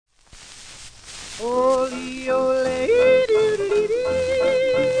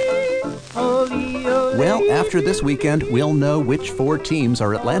Well, after this weekend, we'll know which 4 teams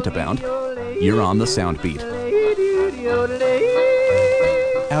are Atlanta-bound. You're on the Soundbeat.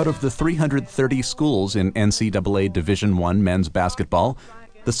 Out of the 330 schools in NCAA Division I men's basketball,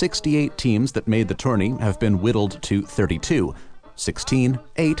 the 68 teams that made the tourney have been whittled to 32, 16,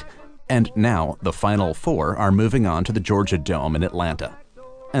 8, and now the final 4 are moving on to the Georgia Dome in Atlanta.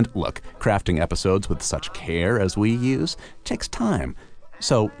 And look, crafting episodes with such care as we use takes time.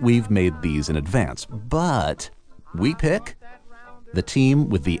 So we've made these in advance, but we pick the team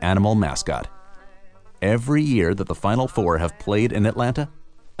with the animal mascot. Every year that the Final 4 have played in Atlanta,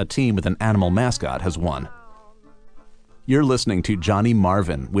 a team with an animal mascot has won. You're listening to Johnny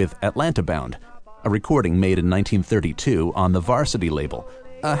Marvin with Atlanta Bound, a recording made in 1932 on the Varsity label.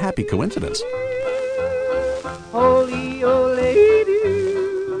 A happy coincidence.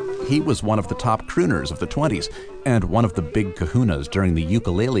 He was one of the top crooners of the 20s and one of the big kahunas during the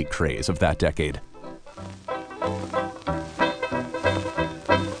ukulele craze of that decade.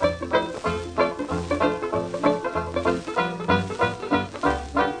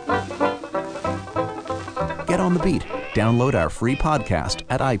 Get on the beat. Download our free podcast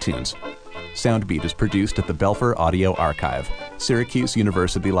at iTunes. Soundbeat is produced at the Belfer Audio Archive, Syracuse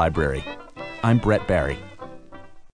University Library. I'm Brett Barry.